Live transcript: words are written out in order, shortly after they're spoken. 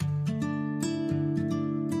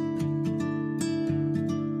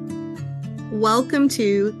Welcome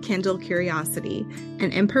to Kindle Curiosity,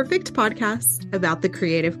 an imperfect podcast about the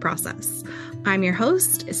creative process. I'm your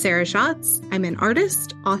host, Sarah Schatz. I'm an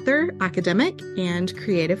artist, author, academic, and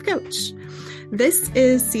creative coach. This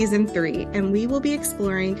is season 3, and we will be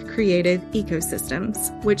exploring creative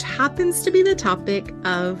ecosystems, which happens to be the topic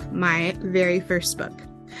of my very first book.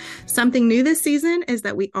 Something new this season is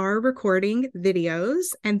that we are recording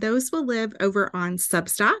videos, and those will live over on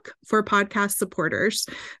Substack for podcast supporters.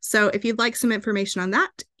 So if you'd like some information on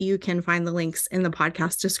that, you can find the links in the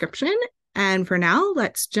podcast description. And for now,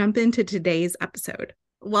 let's jump into today's episode.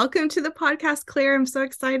 Welcome to the podcast, Claire. I'm so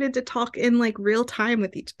excited to talk in real time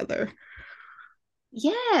with each other.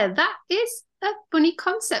 Yeah, that is a funny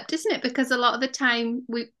concept, isn't it? Because a lot of the time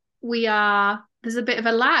there's a bit of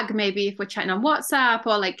a lag, maybe if we're chatting on WhatsApp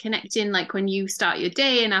or connecting when you start your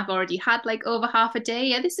day and I've already had over half a day.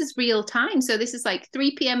 Yeah, this is real time. So this is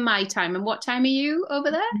 3 p.m. my time. And what time are you over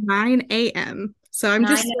there? 9 a.m. So I'm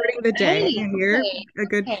just starting the day and you're a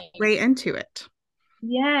good way into it.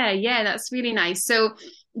 Yeah, that's really nice. So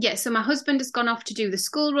my husband has gone off to do the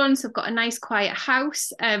school run, so I've got a nice quiet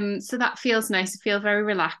house. So that feels nice. I feel very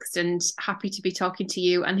relaxed and happy to be talking to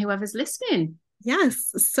you and whoever's listening.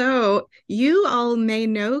 Yes. So you all may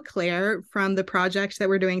know Claire from the project that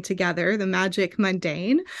we're doing together, the Magic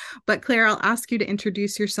Mundane. But Claire, I'll ask you to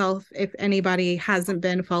introduce yourself if anybody hasn't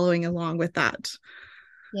been following along with that.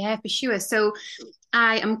 Yeah, for sure. So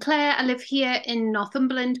I am Claire. I live here in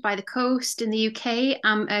Northumberland by the coast in the UK.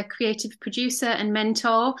 I'm a creative producer and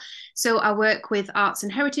mentor. So I work with arts and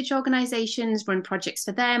heritage organisations, run projects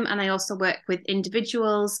for them. And I also work with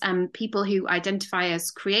individuals and people who identify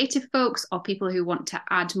as creative folks or people who want to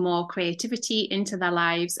add more creativity into their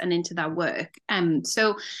lives and into their work.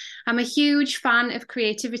 So I'm a huge fan of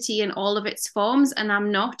creativity in all of its forms. And I'm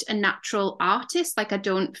not a natural artist. I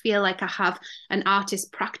don't feel like I have an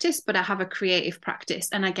artist practice, but I have a creative practice.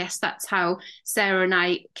 And I guess that's how Sarah and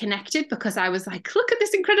I connected, because I was like, look at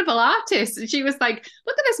this incredible artist. And she was like,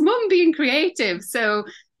 look at this mum being creative. So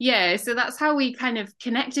yeah, so that's how we kind of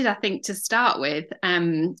connected, I think, to start with,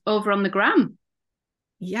 over on the gram.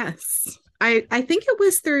 Yes. I think it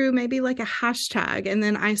was through maybe a hashtag. And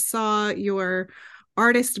then I saw your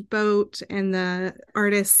artist boat and the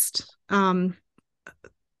artist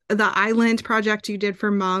the island project you did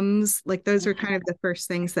for mums. Those are kind of the first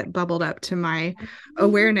things that bubbled up to my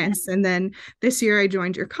awareness. And then this year I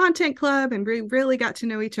joined your content club and we really got to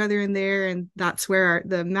know each other in there. And that's where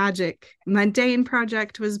the Magic Mundane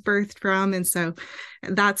project was birthed from. And so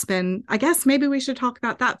that's been, I guess maybe we should talk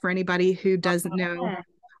about that for anybody who doesn't know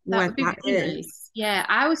what that is. Nice. Yeah,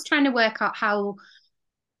 I was trying to work out how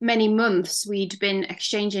many months we'd been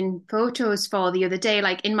exchanging photos for the other day,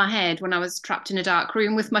 in my head when I was trapped in a dark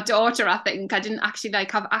room with my daughter. I think I didn't actually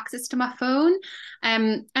have access to my phone,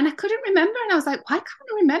 and I couldn't remember, and I was like, why can't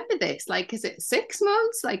I remember this? Is it 6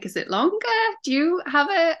 months? Is it longer? Do you have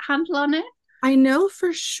a handle on it? I know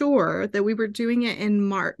for sure that we were doing it in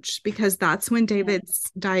March because that's when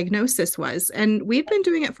David's diagnosis was. And we've been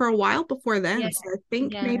doing it for a while before then. Yeah. So I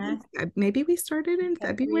think maybe we started in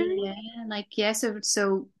February. Yeah.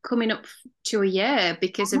 So coming up to a year,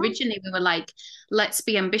 because originally we were like, let's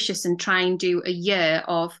be ambitious and try and do a year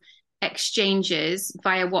of exchanges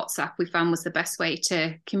via WhatsApp. We found was the best way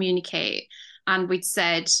to communicate. And we'd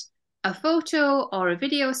said a photo or a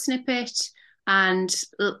video snippet, and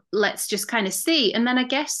let's just kind of see. And then I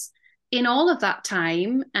guess in all of that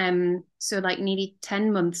time, so nearly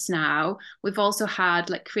 10 months now, we've also had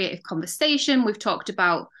creative conversation. We've talked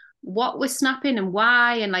about what we're snapping and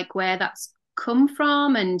why, and where that's come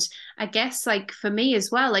from. And I guess for me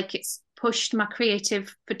as well, it's pushed my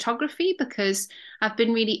creative photography, because I've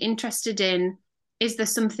been really interested in, is there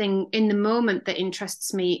something in the moment that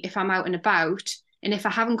interests me if I'm out and about? And if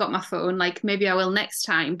I haven't got my phone, maybe I will next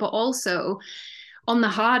time. But also on the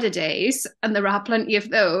harder days, and there are plenty of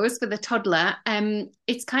those for the toddler,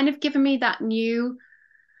 it's kind of given me that new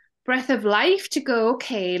breath of life to go,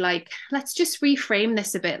 okay, let's just reframe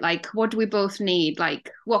this a bit. What do we both need?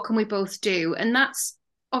 What can we both do? And that's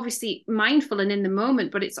obviously mindful and in the moment,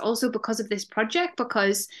 but it's also because of this project,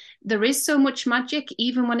 because there is so much magic,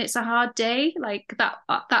 even when it's a hard day, that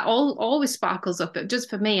always sparkles up. It does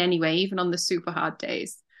for me anyway, even on the super hard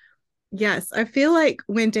days. Yes, I feel like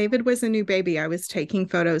when David was a new baby, I was taking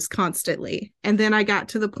photos constantly. And then I got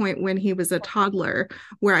to the point when he was a toddler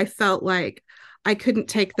where I felt like I couldn't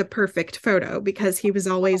take the perfect photo because he was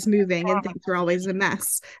always moving and things were always a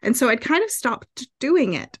mess. And so I'd kind of stopped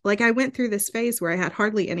doing it. I went through this phase where I had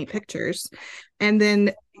hardly any pictures. And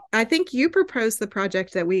then I think you proposed the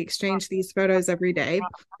project that we exchange these photos every day.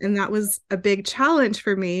 And that was a big challenge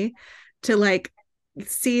for me to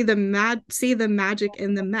see the magic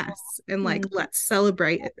in the mess, and like let's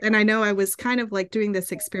celebrate it. And I know I was kind of like doing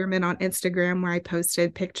this experiment on Instagram where I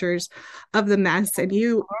posted pictures of the mess, and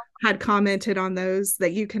you had commented on those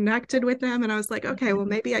that you connected with them, and I was like, okay, well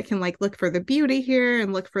maybe I can like look for the beauty here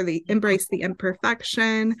and look for the embrace the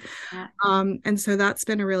imperfection. And so that's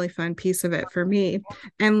been a really fun piece of it for me.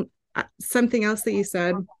 And something else that you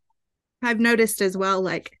said I've noticed as well,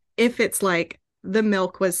 like if it's like the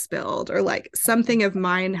milk was spilled or like something of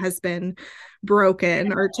mine has been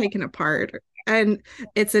broken or taken apart, and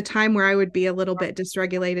it's a time where I would be a little bit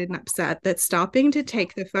dysregulated and upset, that stopping to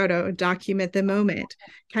take the photo and document the moment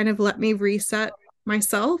kind of let me reset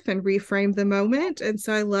myself and reframe the moment. And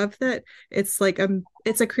so I love that it's like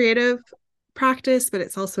it's a creative practice, but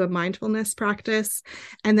it's also a mindfulness practice.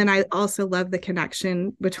 And then I also love the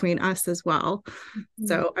connection between us as well.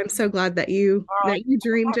 So I'm so glad that you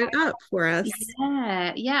dreamed it up for us.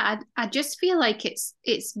 I just feel like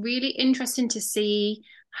it's really interesting to see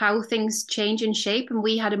how things change and shape. And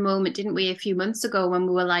we had a moment, didn't we, a few months ago when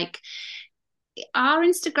we were like, are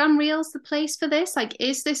Instagram Reels the place for this? Like,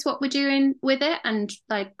 is this what we're doing with it? And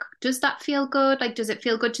like, does that feel good? Like, does it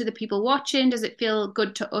feel good to the people watching? Does it feel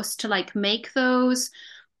good to us to like make those?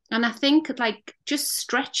 And I think like just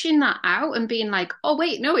stretching that out and being like, oh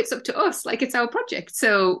wait, no, it's up to us. Like, it's our project,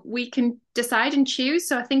 so we can decide and choose.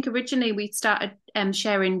 So I think originally we started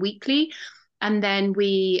sharing weekly. And then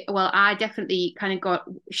I definitely kind of got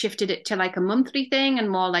shifted it to like a monthly thing, and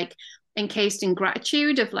more like encased in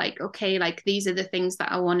gratitude of like, okay, like these are the things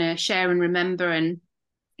that I want to share and remember and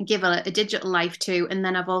give a digital life to. And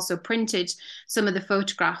then I've also printed some of the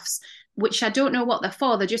photographs, which I don't know what they're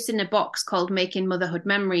for. They're just in a box called Making Motherhood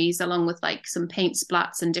Memories, along with like some paint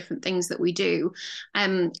splats and different things that we do.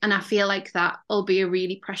 And I feel like that will be a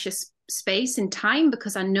really precious space in time,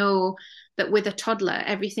 because I know that with a toddler,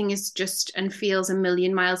 everything is just and feels a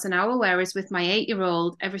million miles an hour. Whereas with my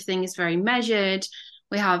 8-year-old, everything is very measured.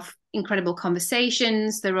 We have incredible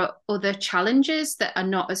conversations. There are other challenges that are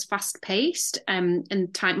not as fast paced, and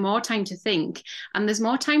more time to think. And there's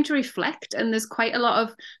more time to reflect. And there's quite a lot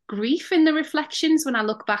of grief in the reflections when I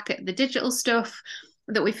look back at the digital stuff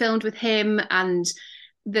that we filmed with him and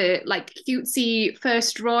the like cutesy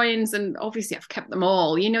first drawings. And obviously I've kept them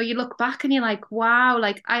all. You look back and you're like, wow,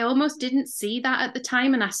 like I almost didn't see that at the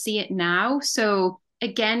time, and I see it now. So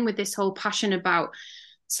again, with this whole passion about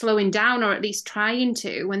slowing down, or at least trying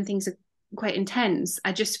to, when things are quite intense,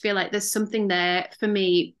 I just feel like there's something there for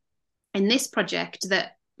me in this project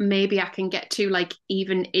that maybe I can get to, like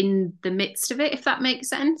even in the midst of it, if that makes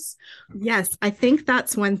sense. Yes, I think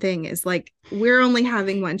that's one thing, is like we're only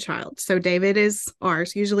having one child. So David is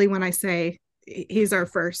ours. Usually when I say he's our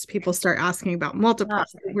first, people start asking about multiple.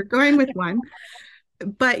 We're going with one.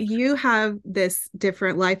 But you have this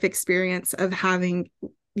different life experience of having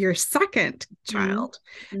your second child.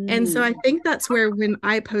 And so I think that's where, when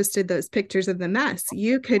I posted those pictures of the mess,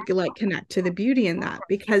 you could like connect to the beauty in that,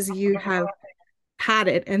 because you have had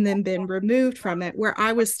it and then been removed from it, where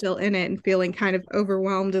I was still in it and feeling kind of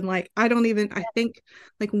overwhelmed. And like, I think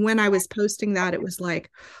like when I was posting that, it was like,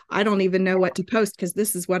 I don't even know what to post, because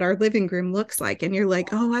this is what our living room looks like. And you're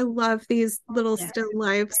like, oh, I love these little still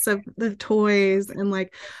lifes of the toys. And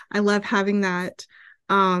like, I love having that.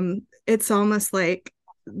 It's almost like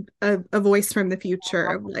a voice from the future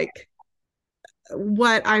of like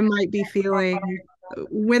what I might be feeling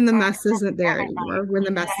when the mess isn't there anymore, when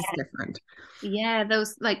the mess is different. Yeah,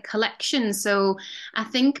 those like collections. So I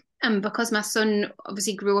think because my son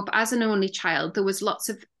obviously grew up as an only child, there was lots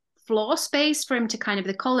of floor space for him to kind of,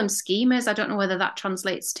 they call them schemas. I don't know whether that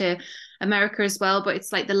translates to America as well, but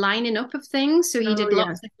it's like the lining up of things. So he did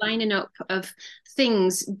lots of lining up of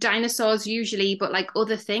things, dinosaurs usually, but like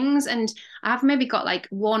other things. And I've maybe got like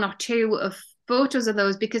one or two of photos of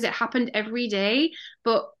those because it happened every day.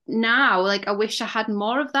 But now, like, I wish I had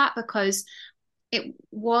more of that, because it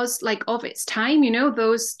was like of its time,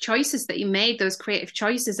 those choices that he made, those creative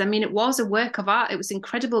choices. I mean, it was a work of art. It was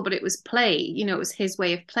incredible, but it was play, it was his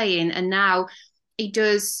way of playing. And now he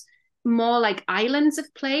does more like islands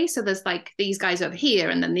of play. So there's like these guys over here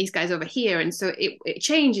and then these guys over here. And so it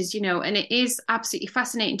changes, and it is absolutely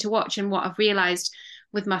fascinating to watch. And what I've realized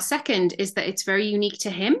with my second is that it's very unique to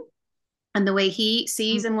him and the way he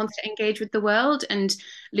sees and wants to engage with the world. And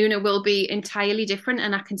Luna will be entirely different.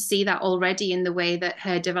 And I can see that already in the way that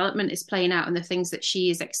her development is playing out and the things that she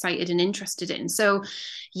is excited and interested in. So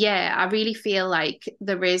yeah, I really feel like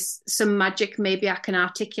there is some magic. Maybe I can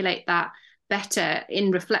articulate that better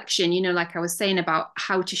in reflection, you know, like I was saying about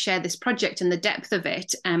how to share this project and the depth of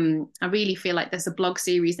it. I really feel like there's a blog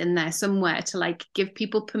series in there somewhere to like give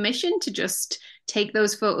people permission to just take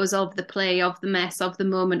those photos of the play, of the mess, of the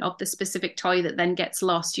moment, of the specific toy that then gets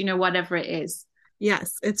lost, you know, whatever it is.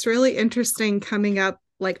 Yes, it's really interesting coming up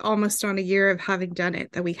like almost on a year of having done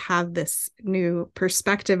it, that we have this new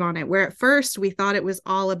perspective on it, where at first we thought it was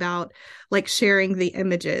all about like sharing the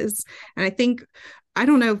images. And I think, I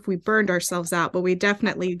don't know if we burned ourselves out, but we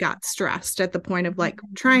definitely got stressed at the point of like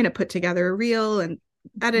trying to put together a reel and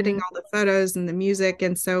editing all the photos and the music.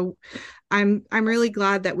 And so I'm really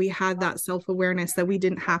glad that we had that self-awareness, that we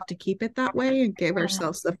didn't have to keep it that way, and gave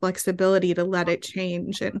ourselves the flexibility to let it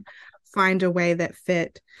change and find a way that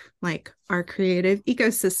fit like our creative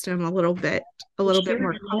ecosystem a little bit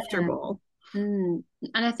more comfortable. And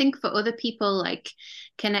I think for other people, like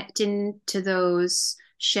connecting to those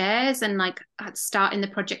shares and like starting the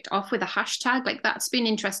project off with a hashtag, like that's been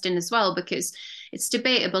interesting as well, because it's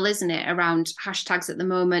debatable, isn't it, around hashtags at the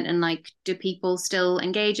moment, and like, do people still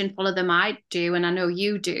engage and follow them? I do, and I know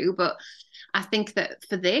you do, but I think that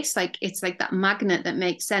for this, like, it's like that magnet that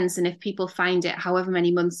makes sense. And if people find it however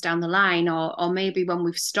many months down the line, or maybe when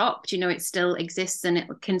we've stopped, you know, it still exists and it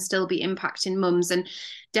can still be impacting mums. And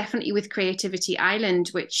definitely with Creativity Island,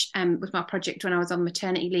 which was my project when I was on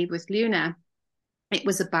maternity leave with Luna, it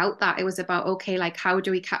was about that. It was about, okay, like, how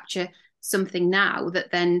do we capture something now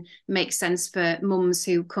that then makes sense for mums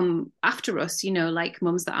who come after us, you know, like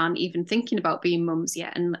mums that aren't even thinking about being mums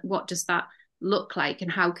yet, and what does that look like,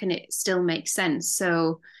 and how can it still make sense?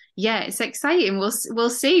 So yeah, it's exciting. We'll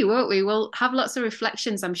see, won't we? We'll have lots of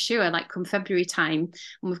reflections, I'm sure, like come February time,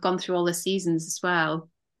 when we've gone through all the seasons as well.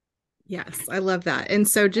 Yes, I love that. And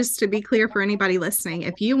so just to be clear for anybody listening,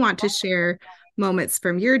 if you want to share moments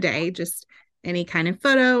from your day, just any kind of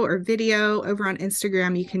photo or video over on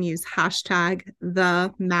Instagram, you can use hashtag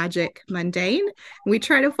the magic mundane. We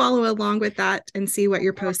try to follow along with that and see what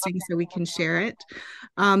you're posting so we can share it.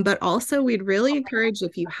 But also, we'd really encourage,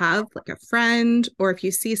 if you have like a friend, or if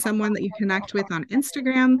you see someone that you connect with on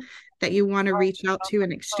Instagram that you want to reach out to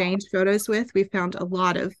and exchange photos with, we found a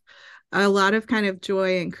lot of kind of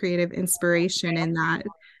joy and creative inspiration in that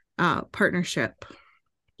partnership.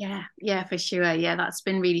 Yeah, for sure. Yeah, that's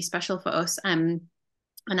been really special for us. And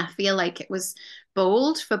I feel like it was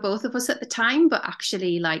bold for both of us at the time, but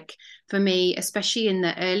actually, like for me, especially in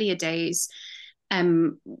the earlier days,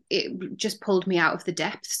 it just pulled me out of the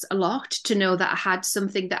depths a lot to know that I had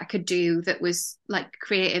something that I could do that was like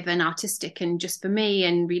creative and artistic and just for me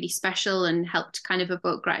and really special, and helped kind of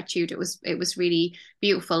evoke gratitude. It was really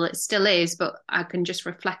beautiful. It still is, but I can just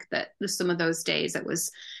reflect that some of those days it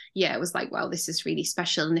was like, wow, this is really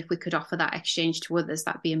special. And if we could offer that exchange to others,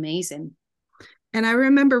 that'd be amazing. And I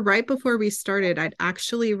remember right before we started, I'd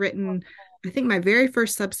actually written, I think my very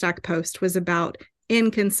first Substack post was about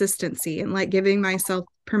inconsistency and like giving myself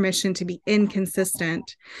permission to be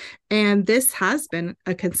inconsistent. And this has been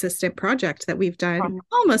a consistent project that we've done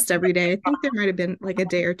almost every day. I think there might have been like a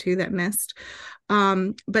day or two that missed.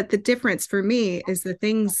 But the difference for me is the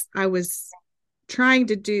things I was trying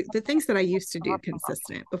to do, the things that I used to do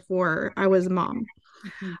consistent before I was a mom.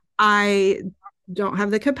 Mm-hmm. I don't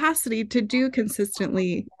have the capacity to do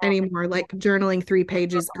consistently anymore, like journaling 3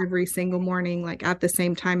 pages every single morning, like at the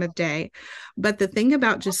same time of day. But the thing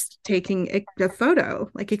about just taking a photo,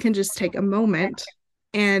 like it can just take a moment,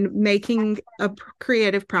 and making a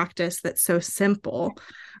creative practice that's so simple,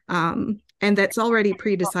 and that's already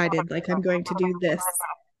pre-decided, like I'm going to do this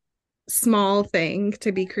small thing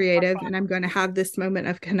to be creative, and I'm going to have this moment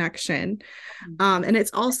of connection. And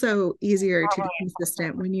it's also easier to be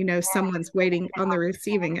consistent when you know someone's waiting on the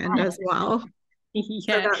receiving end as well.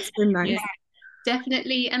 Yeah, so that's been nice. Yeah,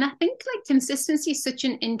 definitely. And I think like consistency is such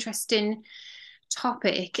an interesting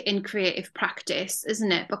topic in creative practice,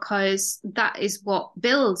 isn't it? Because that is what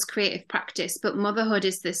builds creative practice. But motherhood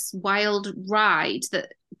is this wild ride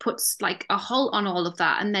that puts like a halt on all of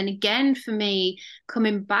that. And then again, for me,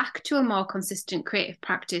 coming back to a more consistent creative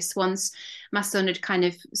practice once my son had kind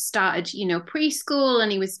of started, you know, preschool,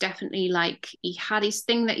 and he was definitely like, he had his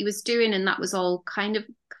thing that he was doing, and that was all kind of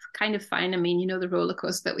fine. I mean, you know, the roller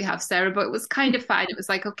coaster that we have, Sarah, but it was kind of fine. It was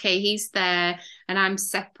like, okay, he's there and I'm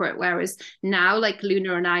separate. Whereas now, like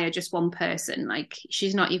Luna and I are just one person. Like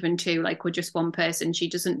she's not even 2, like we're just one person. She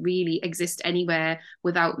doesn't really exist anywhere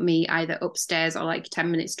without me, either upstairs or like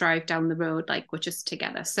 10 minutes drive down the road. Like we're just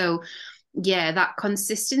together. So yeah, that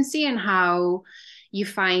consistency and how you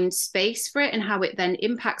find space for it and how it then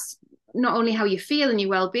impacts not only how you feel and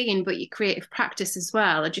your well-being, but your creative practice as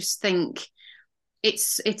well. I just think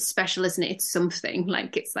it's special, isn't it? It's something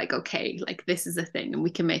like, it's like, okay, like this is a thing and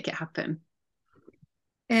we can make it happen.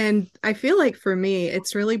 And I feel like for me,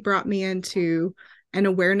 it's really brought me into an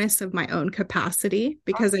awareness of my own capacity,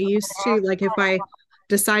 because I used to, like, if I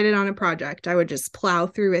decided on a project, I would just plow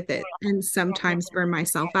through with it and sometimes burn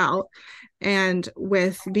myself out. And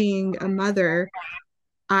with being a mother,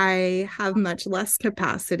 I have much less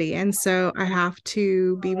capacity. And so I have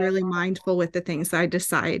to be really mindful with the things I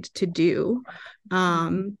decide to do.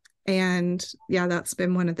 And yeah, that's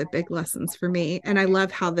been one of the big lessons for me. And I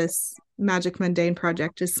love how this Magic Mundane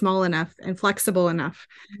project is small enough and flexible enough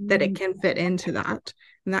that it can fit into that.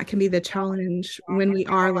 And that can be the challenge when we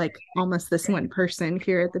are like almost this one person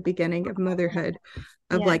here at the beginning of motherhood,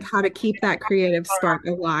 of like how to keep that creative spark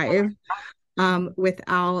alive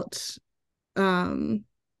without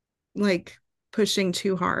like pushing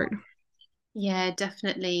too hard. Yeah,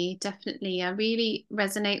 definitely, definitely. I really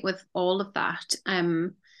resonate with all of that.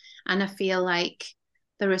 And I feel like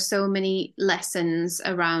there are so many lessons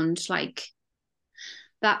around like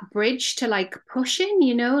that bridge to like pushing,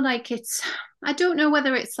 like I don't know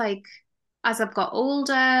whether it's like as I've got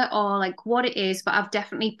older or like what it is, but I've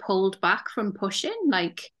definitely pulled back from pushing.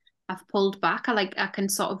 Like I've pulled back. I can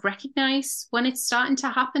sort of recognize when it's starting to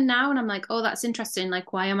happen now. And I'm like, oh, that's interesting.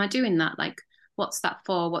 Like, why am I doing that? Like, what's that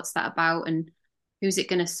for? What's that about? And who's it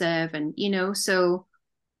going to serve? And, so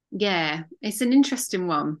yeah, it's an interesting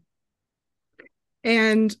one.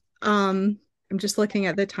 And I'm just looking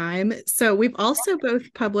at the time. So we've also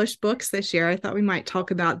both published books this year. I thought we might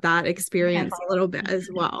talk about that experience a little bit as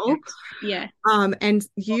well. Yeah. And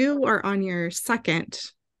you are on your second,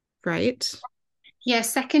 right? Yeah,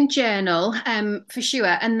 second journal, for sure.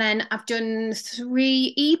 And then I've done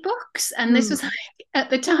 3 ebooks. And this was like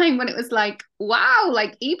at the time when it was like, wow,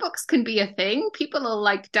 like ebooks can be a thing. People will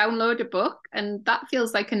like download a book, and that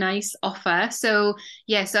feels like a nice offer. So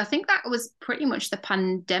yeah, so I think that was pretty much the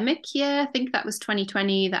pandemic year. I think that was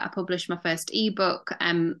 2020 that I published my first ebook.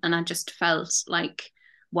 And I just felt like,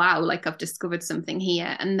 wow, like I've discovered something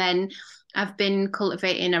here. And then I've been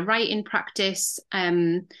cultivating a writing practice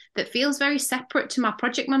that feels very separate to my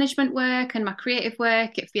project management work and my creative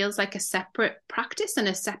work. It feels like a separate practice and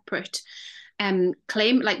a separate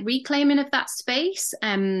reclaiming of that space.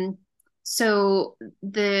 So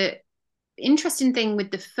the interesting thing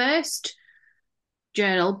with the first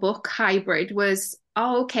journal book hybrid was,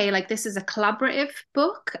 oh, okay, like this is a collaborative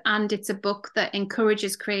book, and it's a book that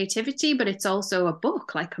encourages creativity, but it's also a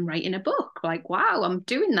book. Like I'm writing a book. Like, wow, I'm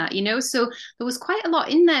doing that, So there was quite a lot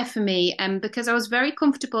in there for me, because I was very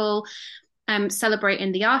comfortable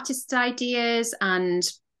celebrating the artist's ideas and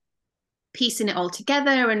piecing it all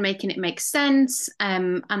together and making it make sense.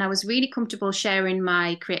 And I was really comfortable sharing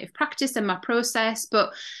my creative practice and my process,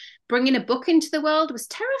 but bringing a book into the world was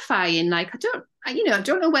terrifying. Like I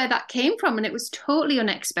don't know where that came from, and it was totally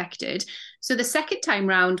unexpected. So the second time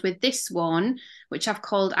round with this one, which I've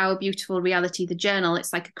called Our Beautiful Reality, the journal,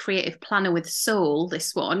 it's like a creative planner with soul,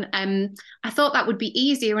 this one. I thought that would be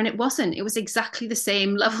easier, and it wasn't. It was exactly the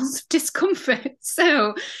same levels of discomfort.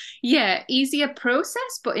 So yeah, easier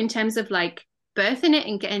process, but in terms of like birthing it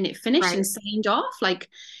and getting it finished and signed off, like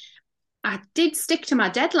I did stick to my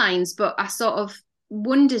deadlines, but I sort of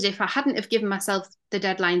wondered if I hadn't have given myself the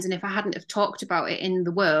deadlines and if I hadn't have talked about it in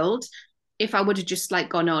the world, if I would have just like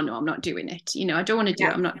gone, oh no, I'm not doing it. I don't want to do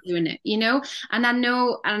it. I'm not doing it, And I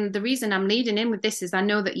know, and the reason I'm leading in with this is I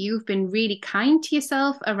know that you've been really kind to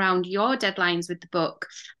yourself around your deadlines with the book.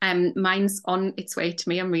 Mine's on its way to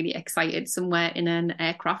me. I'm really excited, somewhere in an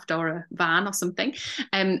aircraft or a van or something.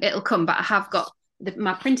 It'll come, but I have got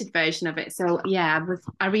my printed version of it. So yeah,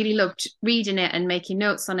 I really loved reading it and making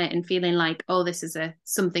notes on it and feeling like, oh, this is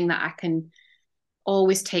something that I can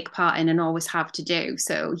always take part in and always have to do.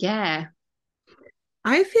 So yeah.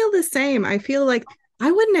 I feel the same. I feel like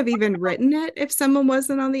I wouldn't have even written it if someone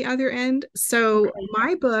wasn't on the other end. So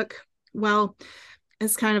my book, well,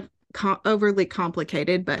 it's kind of overly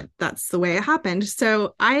complicated, but that's the way it happened.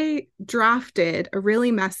 So I drafted a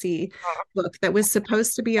really messy book that was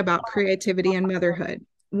supposed to be about creativity and motherhood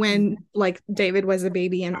when like David was a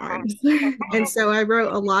baby in arms. And so I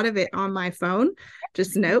wrote a lot of it on my phone,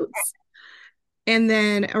 just notes. And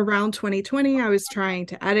then around 2020, I was trying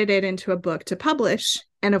to edit it into a book to publish.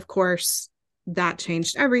 And of course, that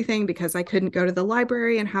changed everything because I couldn't go to the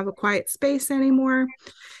library and have a quiet space anymore.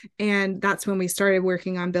 And that's when we started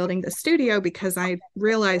working on building the studio, because I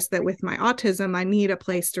realized that with my autism, I need a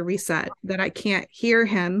place to reset, that I can't hear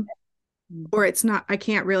him, or I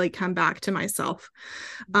can't really come back to myself.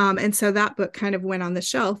 And so that book kind of went on the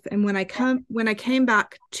shelf. And when I came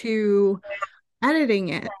back to editing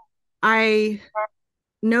it, I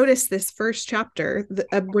noticed this first chapter,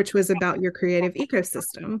 which was about your creative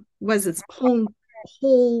ecosystem, was its own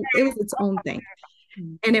thing.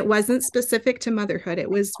 And it wasn't specific to motherhood, it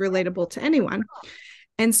was relatable to anyone.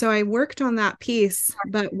 And so I worked on that piece.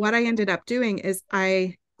 But what I ended up doing is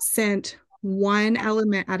I sent one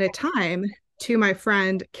element at a time to my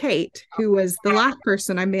friend Kate, who was the last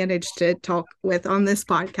person I managed to talk with on this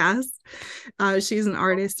podcast. She's an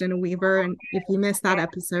artist and a weaver. And if you missed that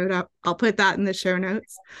episode, I'll put that in the show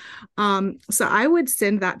notes. So I would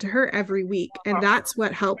send that to her every week. And that's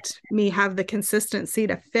what helped me have the consistency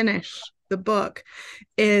to finish the book,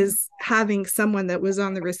 is having someone that was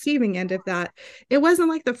on the receiving end of that. It wasn't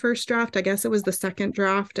like the first draft. I guess it was the second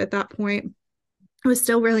draft at that point. It was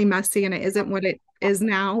still really messy and it isn't what it is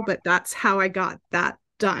now, but that's how I got that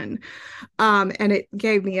done. And it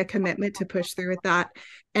gave me a commitment to push through with that.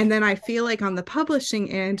 And then I feel like on the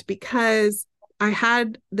publishing end, because I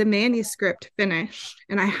had the manuscript finished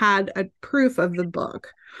and I had a proof of the book,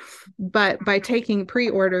 but by taking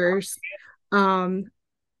pre-orders,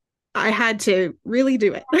 I had to really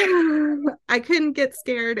do it. I couldn't get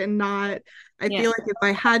scared and not. I feel like if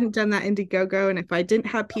I hadn't done that Indiegogo and if I didn't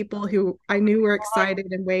have people who I knew were excited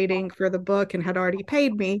and waiting for the book and had already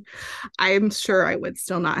paid me, I'm sure I would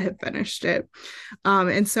still not have finished it.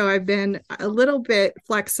 And so I've been a little bit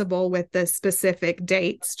flexible with the specific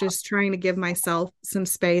dates, just trying to give myself some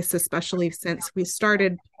space, especially since we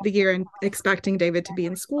started the year and expecting David to be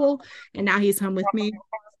in school and now he's home with me.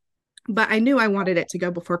 But I knew I wanted it to go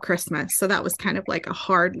before Christmas. So that was kind of like a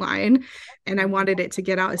hard line. And I wanted it to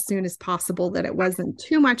get out as soon as possible, that it wasn't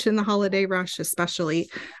too much in the holiday rush, especially.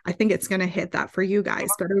 I think it's going to hit that for you guys.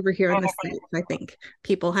 But over here in the States, I think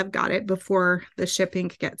people have got it before the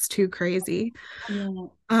shipping gets too crazy.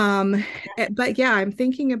 But yeah, I'm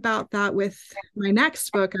thinking about that with my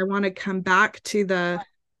next book. I want to come back to the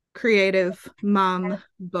Creative Mom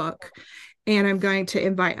book. And I'm going to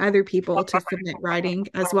invite other people to submit writing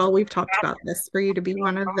as well. We've talked about this, for you to be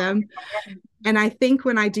one of them. And I think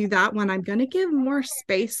when I do that one, I'm going to give more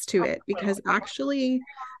space to it, because actually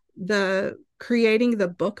the creating the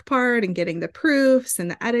book part and getting the proofs and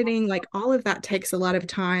the editing, like all of that takes a lot of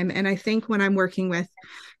time. And I think when I'm working with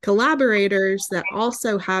collaborators that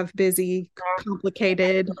also have busy,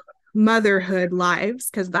 complicated motherhood lives,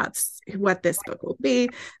 because that's what this book will be,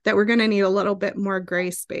 that we're going to need a little bit more gray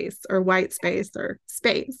space or white space or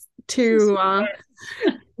space to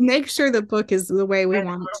make sure the book is the way we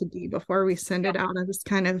want it to be before we send it out. I was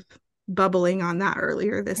kind of bubbling on that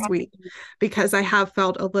earlier this week, because I have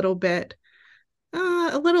felt a little bit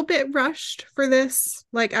rushed for this.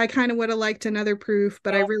 Like I kind of would have liked another proof,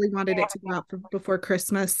 but I really wanted it to go out before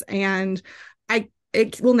Christmas, and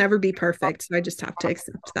it will never be perfect. So I just have to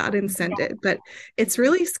accept that and send it. But it's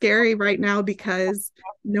really scary right now because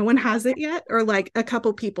no one has it yet, or like a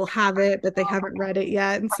couple people have it, but they haven't read it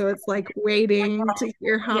yet. And so it's like waiting to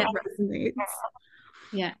hear how it resonates.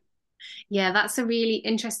 Yeah, that's a really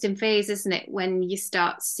interesting phase, isn't it? When you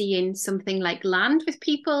start seeing something like land with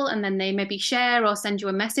people and then they maybe share or send you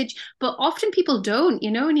a message, but often people don't,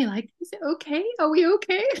 and you're like, is it okay? Are we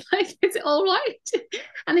okay? Like, is it all right?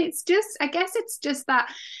 And it's just, I guess it's just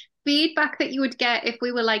that feedback that you would get if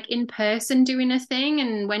we were like in person doing a thing.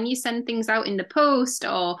 And when you send things out in the post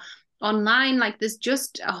or online, like there's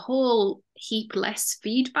just a whole heap less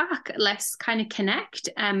feedback, less kind of connect.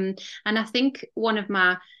 And I think one of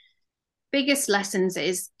my biggest lessons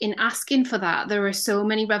is in asking for that. There are so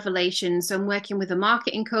many revelations. So I'm working with a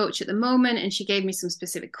marketing coach at the moment, and she gave me some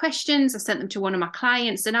specific questions. I sent them to one of my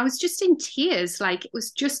clients and I was just in tears. Like, it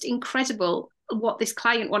was just incredible what this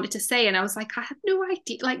client wanted to say. And I was like, I had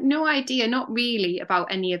no idea, not really, about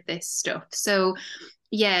any of this stuff. So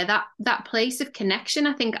yeah, that place of connection,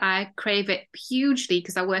 I think I crave it hugely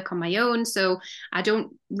because I work on my own. So I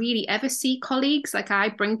don't really ever see colleagues. Like, I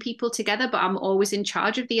bring people together, but I'm always in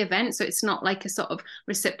charge of the event. So it's not like a sort of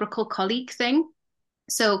reciprocal colleague thing.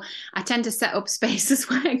 So I tend to set up spaces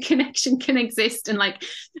where connection can exist and like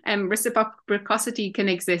reciprocity can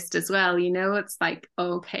exist as well. It's like,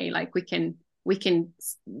 okay, like we can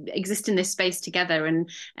exist in this space together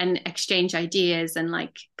and exchange ideas, and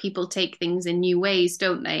like people take things in new ways,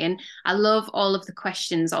 don't they? And I love all of the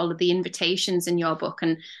questions, all of the invitations in your book.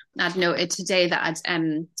 And I'd noted today that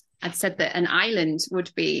I'd said that an island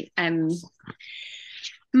would be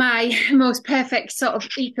my most perfect sort of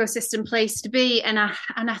ecosystem place to be, and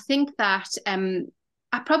I think that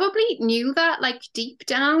I probably knew that like deep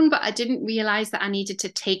down, but I didn't realize that I needed to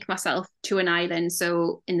take myself to an island.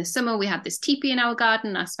 So in the summer, we had this teepee in our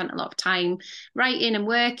garden. I spent a lot of time writing and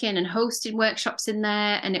working and hosting workshops in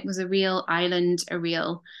there. And it was a real island, a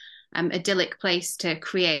real idyllic place to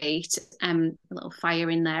create a little fire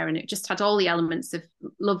in there. And it just had all the elements of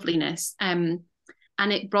loveliness. And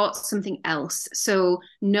it brought something else. So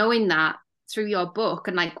knowing that through your book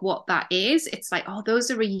and like what that is, it's like, oh,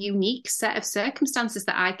 those are a unique set of circumstances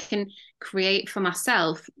that I can create for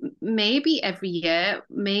myself, maybe every year,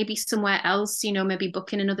 maybe somewhere else, maybe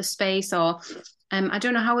book in another space, or I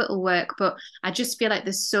don't know how it'll work, but I just feel like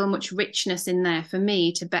there's so much richness in there for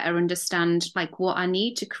me to better understand like what I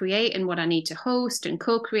need to create and what I need to host and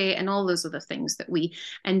co-create and all those other things that we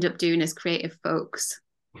end up doing as creative folks.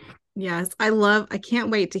 Yes, I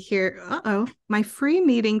can't wait to hear. My free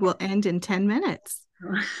meeting will end in 10 minutes.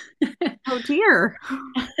 Oh dear.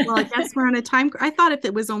 Well, I guess we're on a time. I thought if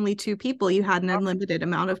it was only 2 people, you had an unlimited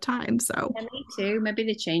amount of time. So yeah, me too. Maybe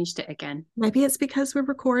they changed it again. Maybe it's because we're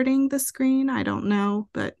recording the screen. I don't know,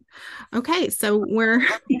 but okay. So we're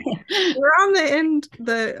on the end,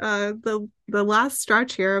 the last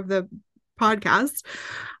stretch here of the podcast.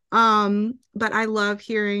 But I love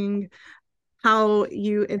hearing how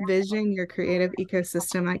you envision your creative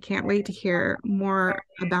ecosystem. I can't wait to hear more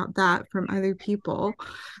about that from other people.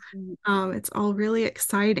 It's all really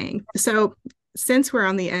exciting. So since we're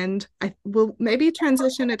on the end, I will maybe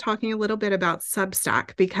transition to talking a little bit about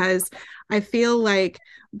Substack, because I feel like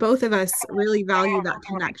both of us really value that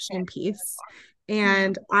connection piece.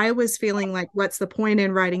 And I was feeling like, what's the point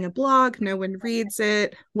in writing a blog? No one reads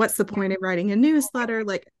it. What's the point in writing a newsletter?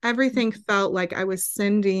 Like everything felt like I was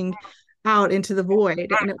sending out into the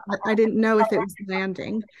void, and I didn't know if it was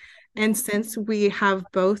landing. And since we have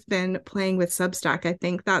both been playing with Substack, I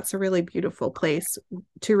think that's a really beautiful place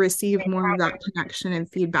to receive more of that connection and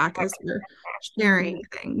feedback as we're sharing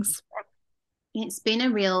things. It's been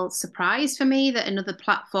a real surprise for me that another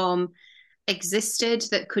platform existed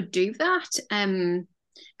that could do that.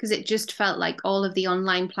 Because it just felt like all of the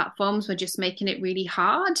online platforms were just making it really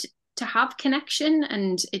hard to have connection.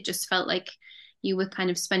 And it just felt like you were kind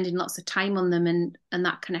of spending lots of time on them, and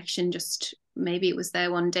that connection just, maybe it was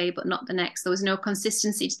there one day but not the next. There was no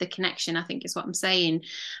consistency to the connection, I think is what I'm saying.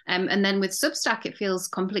 And then with Substack it feels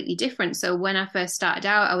completely different. So when I first started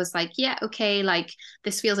out, I was like, yeah, okay, like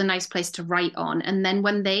this feels a nice place to write on. And then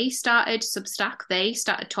when they started Substack, they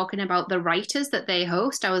started talking about the writers that they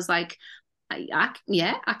host. I was like, I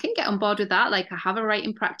can get on board with that. Like I have a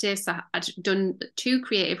writing practice. I'd done 2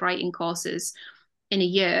 creative writing courses in a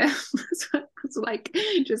year. So like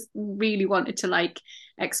just really wanted to like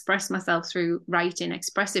express myself through writing,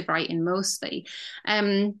 expressive writing mostly.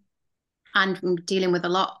 And dealing with a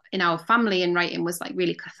lot in our family, and writing was like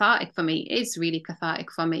really cathartic for me. It's really cathartic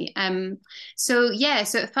for me. So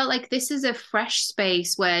it felt like this is a fresh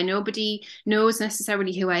space where nobody knows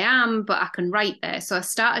necessarily who I am, but I can write there. So I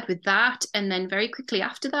started with that, and then very quickly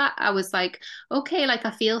after that, I was like, okay, like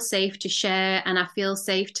I feel safe to share, and I feel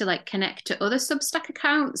safe to like connect to other Substack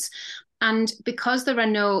accounts. And because there are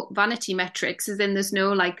no vanity metrics, as in there's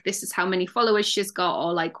no like, this is how many followers she's got,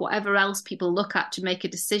 or like whatever else people look at to make a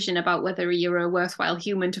decision about whether you're a worthwhile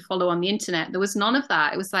human to follow on the internet. There was none of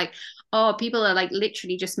that. It was like, oh, people are like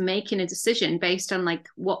literally just making a decision based on like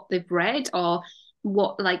what they've read, or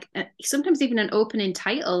what, like sometimes even an opening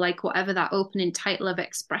title, like whatever that opening title of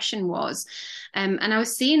expression was. And I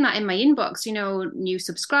was seeing that in my inbox, new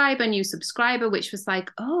subscriber, which was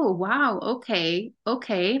like, oh wow, okay,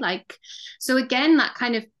 like, so again, that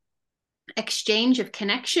kind of exchange of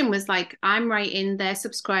connection was like, I'm writing, they're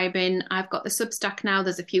subscribing, I've got the Substack now,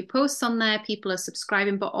 there's a few posts on there, people are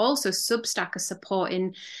subscribing, but also Substack are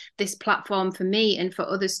supporting this platform for me and for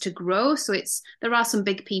others to grow. So there are some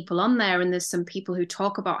big people on there, and there's some people who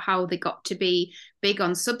talk about how they got to be big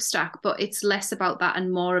on Substack, but it's less about that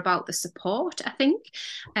and more about the support, I think.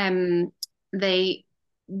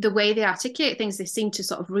 The way they articulate things, they seem to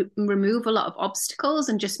sort of remove a lot of obstacles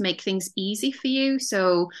and just make things easy for you.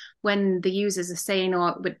 So when the users are saying, oh,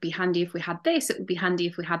 it would be handy if we had this, it would be handy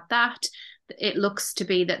if we had that, it looks to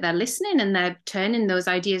be that they're listening and they're turning those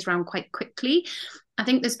ideas around quite quickly. I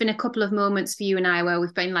think there's been a couple of moments for you and I where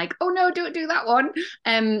we've been like, oh no, don't do that one.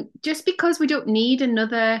 Just because we don't need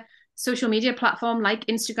another social media platform like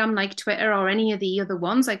Instagram, like Twitter, or any of the other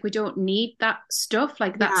ones. Like we don't need that stuff.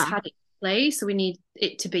 Like that's had it play, so we need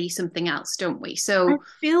it to be something else, don't we? So I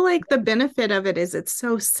feel like the benefit of it is it's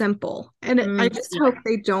so simple, and I just hope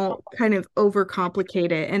they don't kind of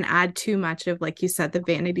overcomplicate it and add too much of, like you said, the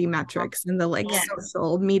vanity metrics and the like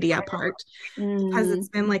social media part, because it's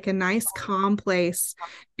been like a nice calm place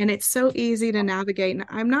and it's so easy to navigate. And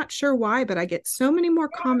I'm not sure why, but I get so many more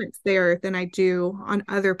comments there than I do on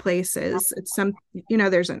other places. It's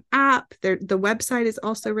there's an app there, the website is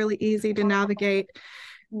also really easy to navigate.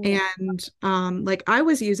 And like I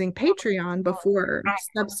was using Patreon before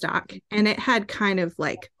Substack, and it had kind of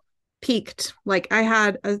like peaked, like I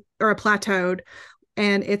had plateaued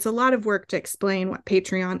And it's a lot of work to explain what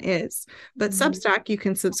Patreon is. But Substack, you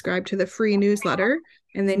can subscribe to the free newsletter,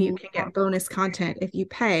 and then you can get bonus content if you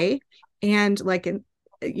pay. And like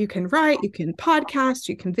you can write, you can podcast,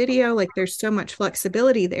 you can video, like there's so much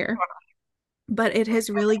flexibility there. But it has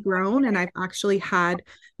really grown, and I've actually had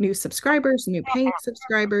new subscribers, new paying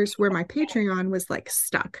subscribers, where my Patreon was like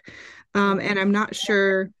stuck. And I'm not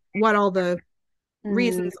sure what all the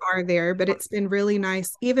reasons are there, but it's been really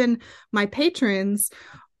nice. Even my patrons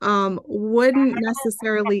wouldn't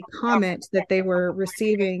necessarily comment that they were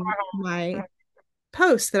receiving my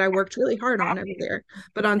posts that I worked really hard on over there.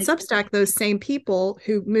 But on Substack, those same people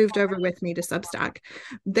who moved over with me to Substack,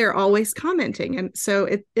 they're always commenting. And so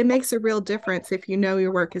it makes a real difference if you know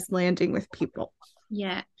your work is landing with people.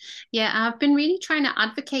 Yeah. I've been really trying to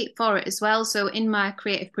advocate for it as well. So in my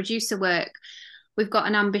creative producer work, we've got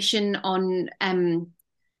an ambition on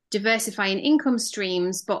diversifying income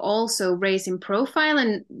streams, but also raising profile,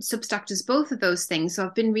 and Substack does both of those things. So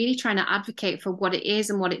I've been really trying to advocate for what it is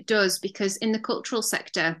and what it does, because in the cultural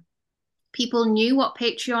sector, people knew what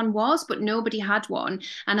Patreon was, but nobody had one.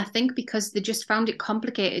 And I think because they just found it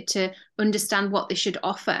complicated to understand what they should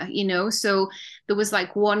offer, you know? So there was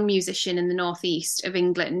like one musician in the northeast of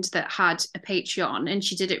England that had a Patreon, and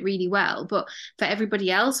she did it really well. But for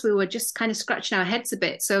everybody else, we were just kind of scratching our heads a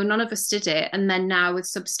bit. So none of us did it. And then now with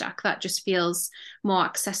Substack, that just feels more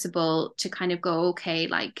accessible to kind of go, okay,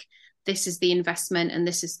 like, this is the investment and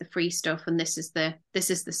this is the free stuff and this is the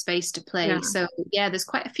space to play. Yeah. So yeah, there's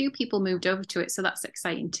quite a few people moved over to it, so that's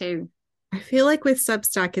exciting too. I feel like with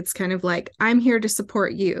Substack, it's kind of like, I'm here to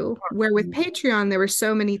support you. Where with Patreon, there were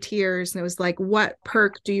so many tiers, and it was like, what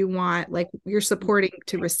perk do you want? Like, you're supporting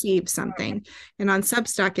to receive something. And on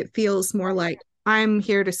Substack, it feels more like, I'm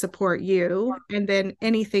here to support you. And then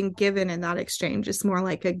anything given in that exchange is more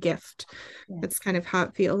like a gift. Yeah. That's kind of how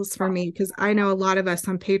it feels for me, because I know a lot of us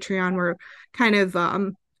on Patreon were kind of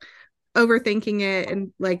overthinking it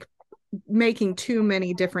and like making too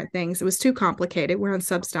many different things. It was too complicated. Where on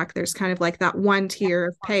Substack, there's kind of like that one tier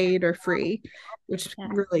of paid or free, which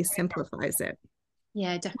really simplifies it.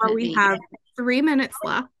 Yeah, definitely. Well, we have 3 minutes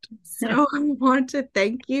left. So I want to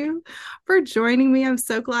thank you for joining me. I'm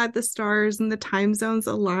so glad the stars and the time zones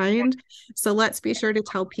aligned. So let's be sure to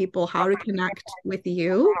tell people how to connect with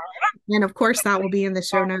you. And of course, that will be in the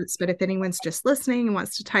show notes. But if anyone's just listening and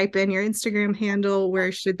wants to type in your Instagram handle,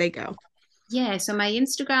 where should they go? Yeah, so my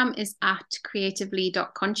Instagram is at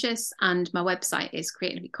creatively.conscious, and my website is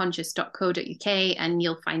creativelyconscious.co.uk, and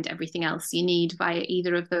you'll find everything else you need via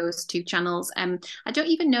either of those two channels. I don't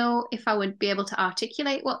even know if I would be able to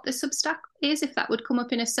articulate what the Substack is, if that would come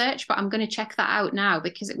up in a search, but I'm going to check that out now,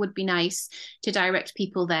 because it would be nice to direct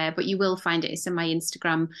people there. But you will find it. It's in my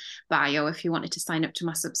Instagram bio if you wanted to sign up to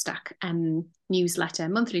my Substack newsletter,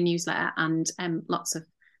 monthly newsletter, and lots of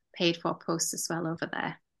paid for posts as well over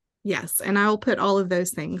there. Yes, and I'll put all of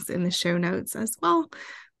those things in the show notes as well.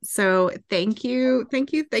 So thank you.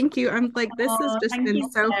 I'm like, this has just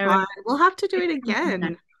been so fun. We'll have to do it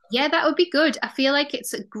again. Yeah, that would be good. I feel like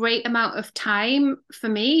it's a great amount of time for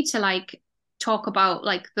me to like talk about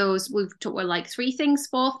like those. We've talked about like 3 things,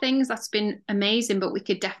 4 things. That's been amazing, but we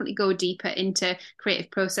could definitely go deeper into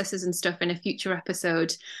creative processes and stuff in a future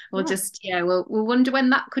episode. We'll we'll wonder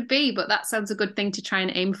when that could be, but that sounds a good thing to try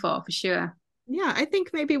and aim for sure. Yeah, I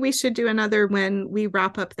think maybe we should do another when we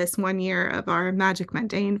wrap up this 1 year of our Magic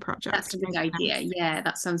Mundane project. That's a good idea. Yeah,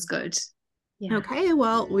 that sounds good. Yeah. Okay,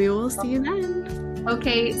 well, we will see you then.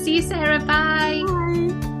 Okay, see you, Sarah. Bye. Bye.